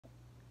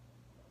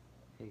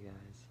Hey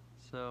guys,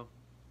 so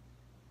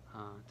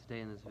today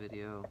in this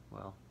video,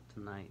 well,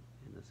 tonight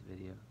in this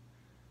video,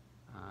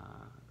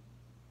 uh,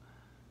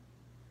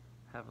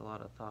 have a lot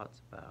of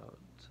thoughts about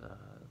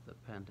the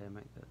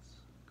pandemic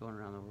that's going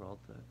around the world,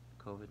 the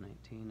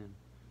COVID-19, and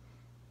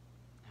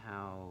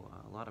how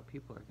a lot of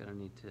people are going to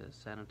need to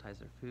sanitize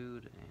their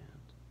food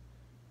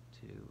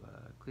and to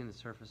clean the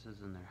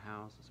surfaces in their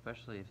house,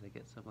 especially if they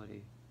get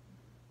somebody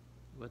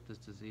with this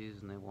disease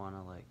and they want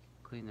to like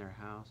clean their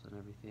house and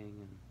everything.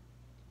 And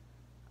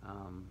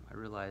I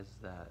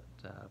realized that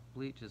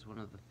bleach is one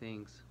of the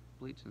things,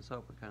 bleach and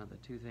soap are kind of the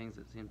two things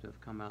that seem to have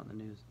come out in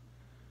the news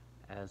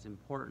as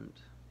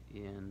important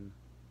in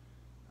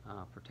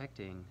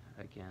protecting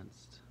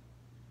against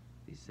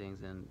these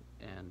things and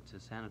to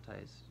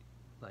sanitize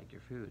like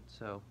your food.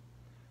 So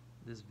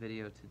this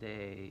video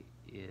today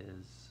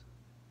is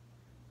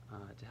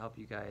to help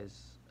you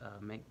guys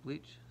make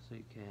bleach so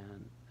you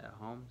can, at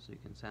home, so you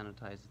can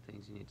sanitize the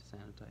things you need to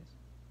sanitize.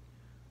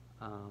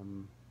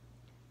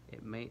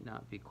 It may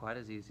not be quite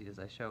as easy as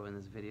I show in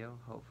this video.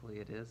 Hopefully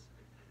it is.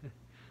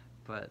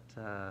 But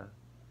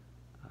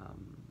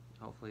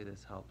hopefully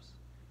this helps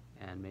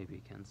and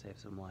maybe can save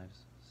some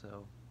lives.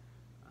 So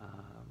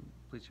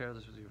please share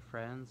this with your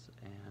friends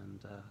and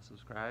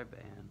subscribe,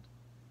 and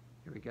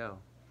here we go.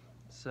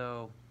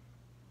 So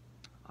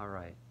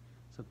alright,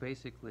 so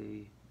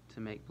basically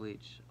to make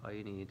bleach all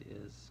you need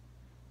is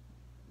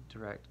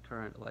direct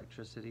current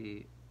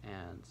electricity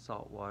and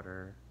salt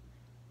water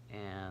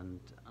and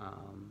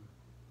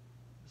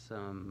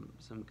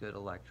some good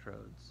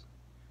electrodes.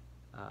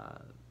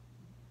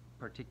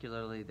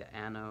 Particularly the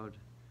anode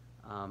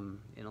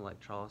in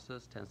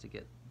electrolysis tends to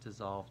get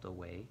dissolved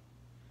away,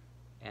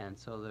 and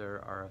so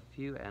there are a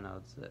few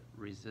anodes that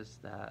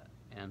resist that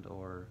and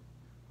or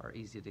are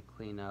easy to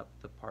clean up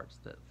the parts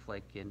that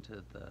flake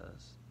into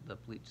the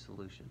bleach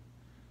solution.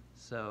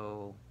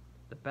 So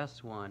the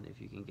best one, if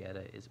you can get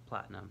it, is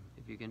platinum.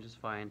 If you can just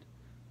find,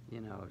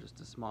 just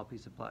a small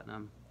piece of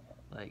platinum,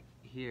 like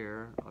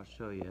here, I'll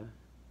show you.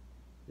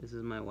 This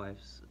is my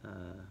wife's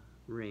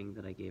ring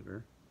that I gave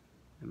her.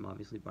 I'm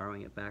obviously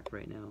borrowing it back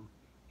right now.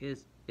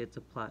 It's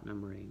a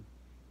platinum ring,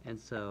 and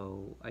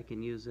so I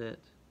can use it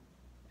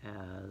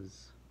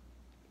as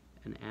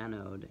an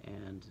anode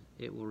and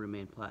it will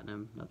remain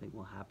platinum. Nothing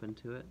will happen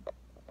to it.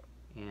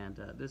 And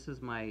this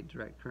is my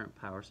direct current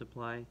power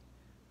supply.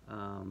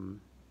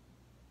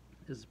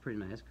 This is pretty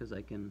nice because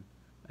I can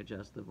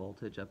adjust the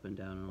voltage up and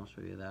down, and I'll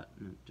show you that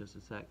in just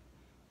a sec.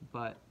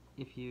 But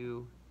if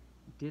you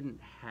didn't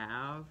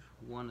have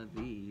one of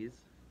these,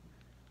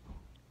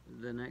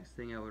 the next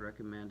thing I would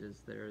recommend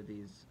is there are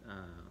these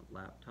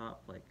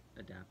laptop like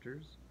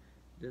adapters.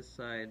 This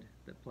side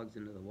that plugs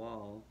into the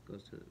wall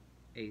goes to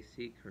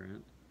AC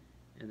current,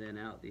 and then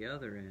out the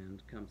other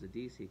end comes a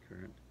DC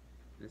current.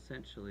 And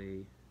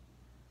essentially,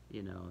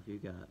 if you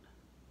got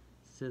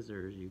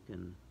scissors, you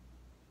can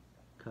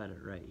cut it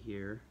right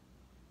here,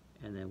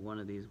 and then one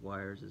of these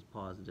wires is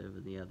positive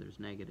and the other is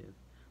negative.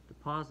 The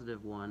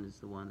positive one is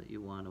the one that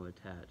you want to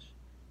attach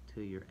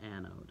to your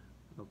anode,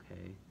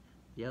 okay?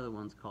 The other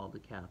one's called the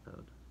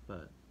cathode,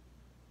 but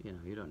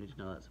you don't need to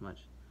know that so much.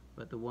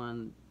 But the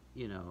one,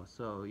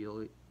 so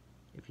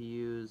if you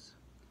use,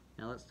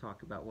 now let's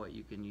talk about what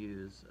you can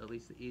use, at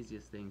least the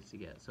easiest things to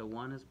get. So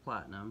one is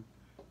platinum.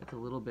 It's a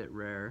little bit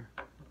rare,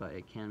 but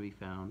it can be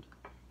found.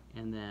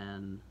 And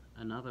then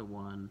another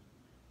one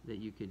that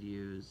you could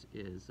use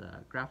is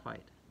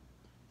graphite.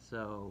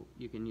 So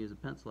you can use a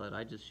pencil head.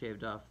 I just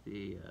shaved off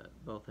the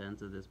both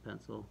ends of this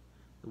pencil.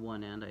 The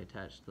one end I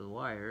attach to the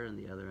wire, and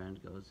the other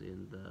end goes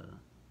in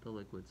the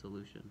liquid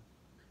solution.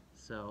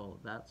 So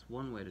that's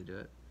one way to do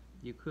it.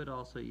 You could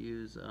also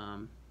use,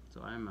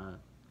 so I'm a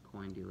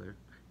coin dealer,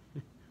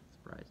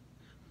 surprise,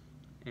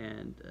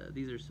 and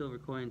these are silver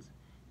coins.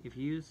 If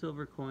you use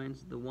silver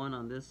coins, the one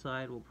on this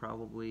side will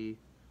probably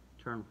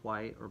turn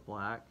white or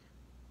black,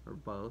 or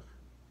both,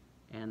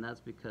 and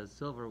that's because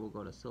silver will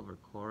go to silver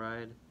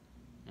chloride,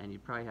 and you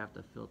probably have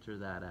to filter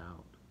that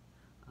out.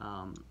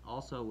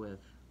 Also with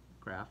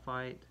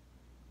graphite,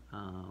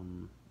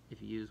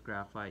 if you use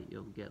graphite,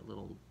 you'll get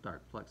little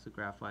dark flecks of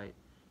graphite,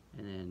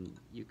 and then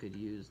you could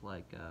use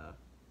like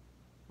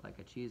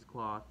a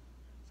cheesecloth,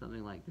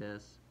 something like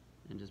this,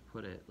 and just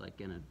put it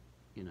like in a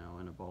in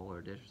a bowl or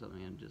a dish or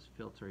something, and just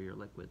filter your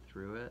liquid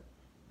through it,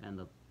 and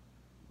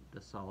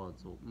the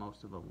solids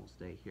most of them will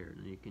stay here,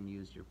 and you can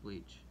use your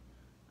bleach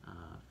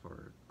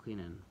for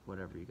cleaning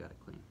whatever you got to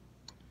clean.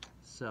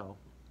 So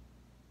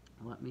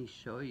let me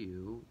show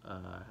you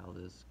how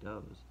this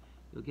goes.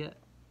 You'll get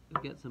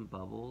some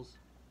bubbles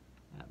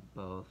at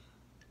both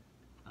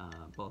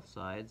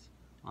sides.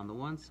 On the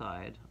one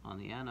side, on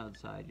the anode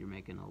side, you're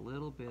making a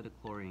little bit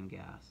of chlorine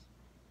gas,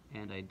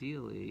 and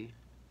ideally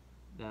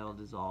that'll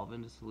dissolve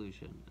into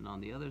solution. And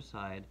on the other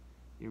side,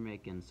 you're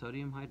making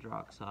sodium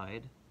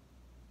hydroxide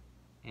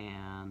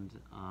and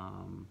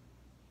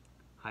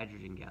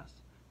hydrogen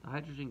gas. The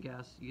hydrogen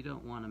gas, you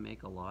don't want to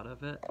make a lot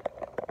of it.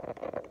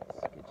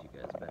 Let's get you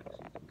guys back so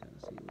you can kind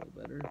of see a little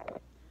better.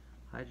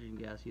 Hydrogen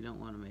gas, you don't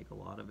want to make a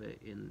lot of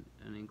it in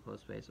an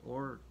enclosed space,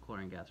 or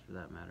chlorine gas for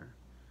that matter.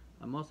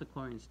 Most of the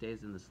chlorine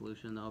stays in the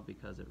solution though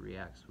because it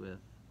reacts with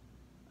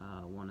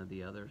one of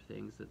the other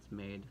things that's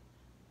made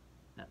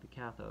at the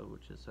cathode,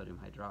 which is sodium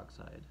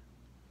hydroxide.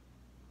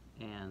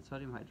 And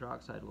sodium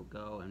hydroxide will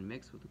go and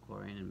mix with the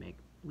chlorine and make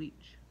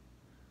bleach.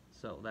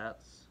 So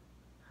that's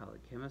how the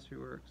chemistry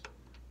works.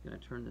 I'm going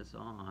to turn this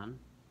on,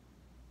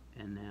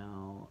 and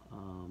now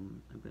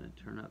I'm going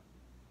to turn up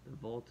the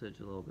voltage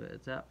a little bit.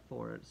 It's at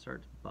 4. It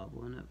starts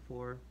bubbling at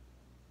 4,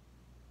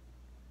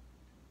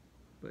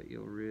 but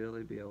you'll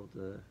really be able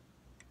to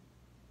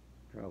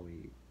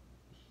probably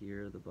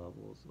hear the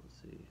bubbles. Let's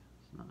see.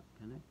 It's not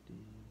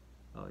connecting.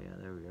 Oh yeah,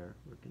 there we are.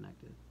 We're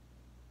connected.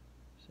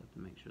 Just have to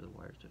make sure the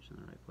wire's touching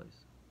the right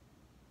place.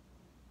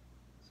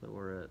 So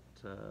we're at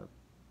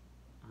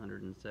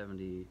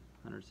 170,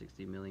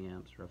 160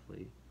 milliamps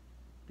roughly,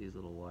 these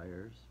little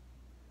wires.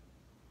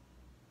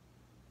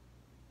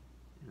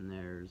 And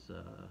there's,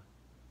 let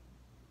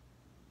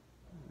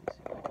me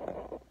see if I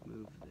can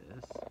move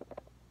this.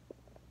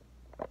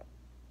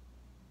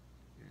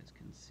 You guys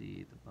can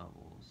see the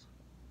bubbles.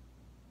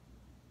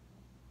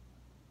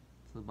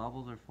 So the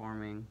bubbles are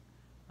forming.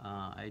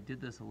 I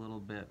did this a little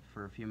bit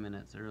for a few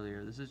minutes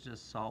earlier. This is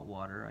just salt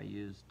water. I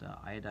used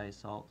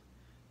iodized salt.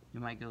 You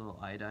might get a little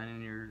iodine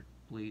in your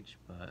bleach,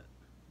 but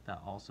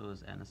that also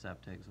is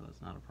antiseptic, so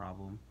that's not a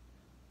problem.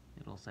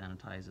 It'll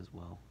sanitize as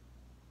well.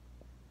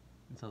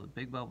 And so the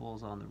big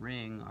bubbles on the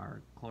ring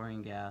are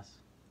chlorine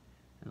gas,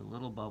 and the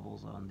little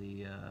bubbles on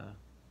the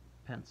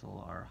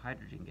pencil are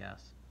hydrogen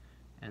gas.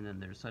 And then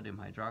there's sodium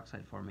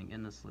hydroxide forming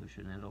in the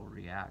solution, and it'll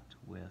react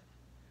with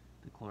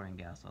the chlorine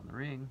gas on the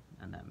ring,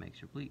 and that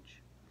makes your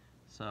bleach.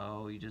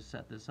 So you just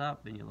set this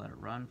up and you let it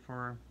run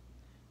for,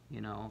 you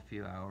know, a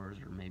few hours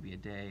or maybe a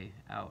day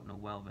out in a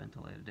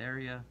well-ventilated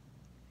area,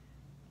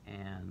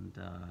 and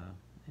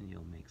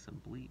you'll make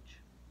some bleach.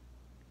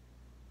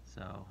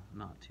 So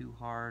not too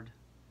hard.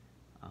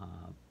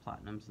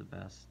 Platinum's the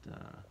best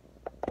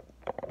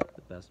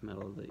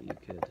metal that you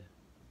could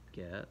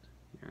get.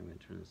 Here, I'm going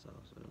to turn this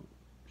off so I don't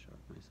shock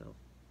myself.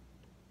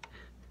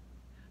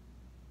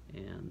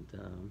 And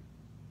I'm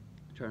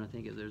trying to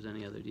think if there's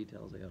any other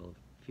details. I got a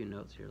few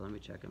notes here. Let me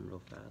check them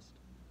real fast.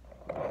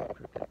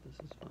 Cricket, this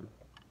is fun.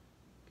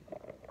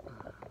 Okay.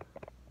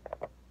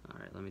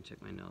 Alright, let me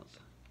check my notes.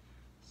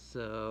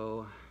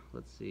 So,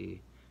 let's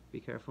see. Be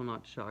careful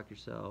not to shock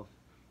yourself.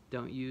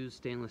 Don't use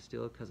stainless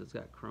steel because it's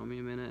got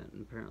chromium in it,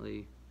 and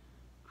apparently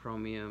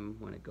chromium,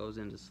 when it goes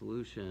into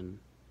solution,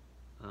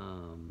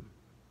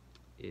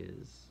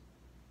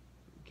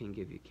 can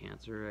give you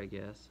cancer, I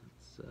guess.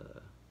 It's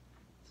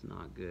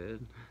not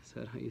good,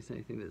 so don't use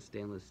anything that's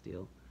stainless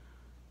steel.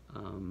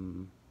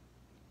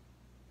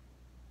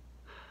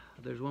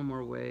 There's one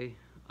more way.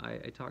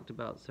 I talked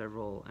about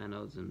several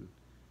anodes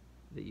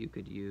that you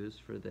could use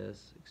for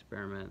this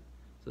experiment.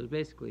 So there's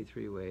basically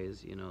 3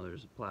 ways. You know,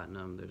 there's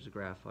platinum, there's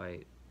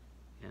graphite,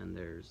 and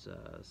there's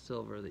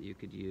silver that you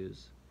could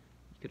use.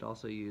 You could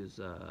also use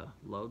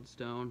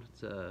lodestone.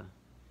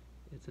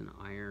 It's an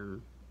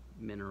iron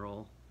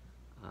mineral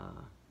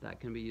that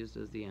can be used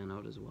as the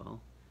anode as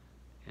well.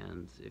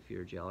 And if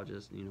you're a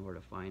geologist and you know where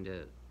to find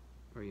it,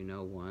 or you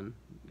know one,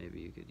 maybe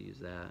you could use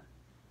that.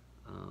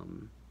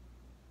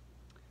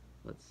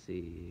 Let's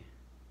see.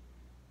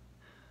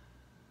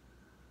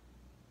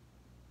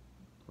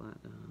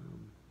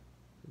 Platinum,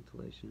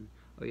 ventilation.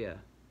 Oh yeah,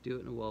 do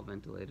it in a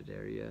well-ventilated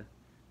area,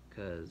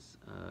 because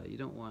you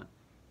don't want,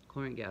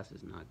 chlorine gas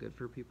is not good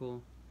for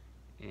people,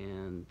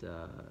 and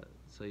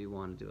so you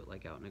want to do it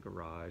like out in a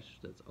garage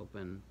that's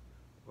open,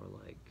 or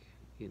like,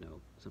 you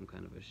know, some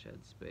kind of a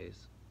shed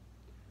space.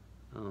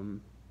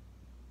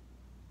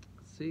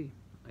 Let's see,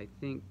 I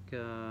think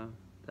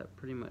that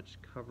pretty much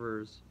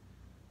covers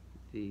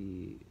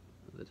the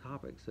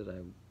topics that I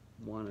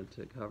wanted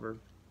to cover.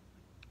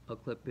 I'll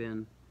clip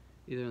in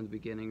either in the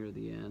beginning or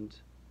the end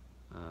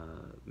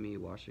me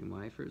washing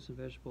my fruits and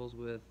vegetables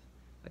with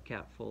a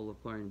cap full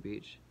of chlorine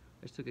bleach.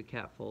 I just took a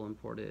cap full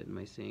and poured it in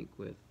my sink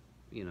with,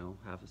 you know,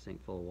 half a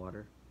sink full of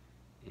water,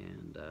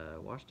 and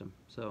washed them.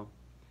 So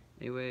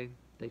anyway,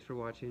 thanks for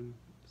watching.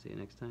 See you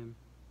next time.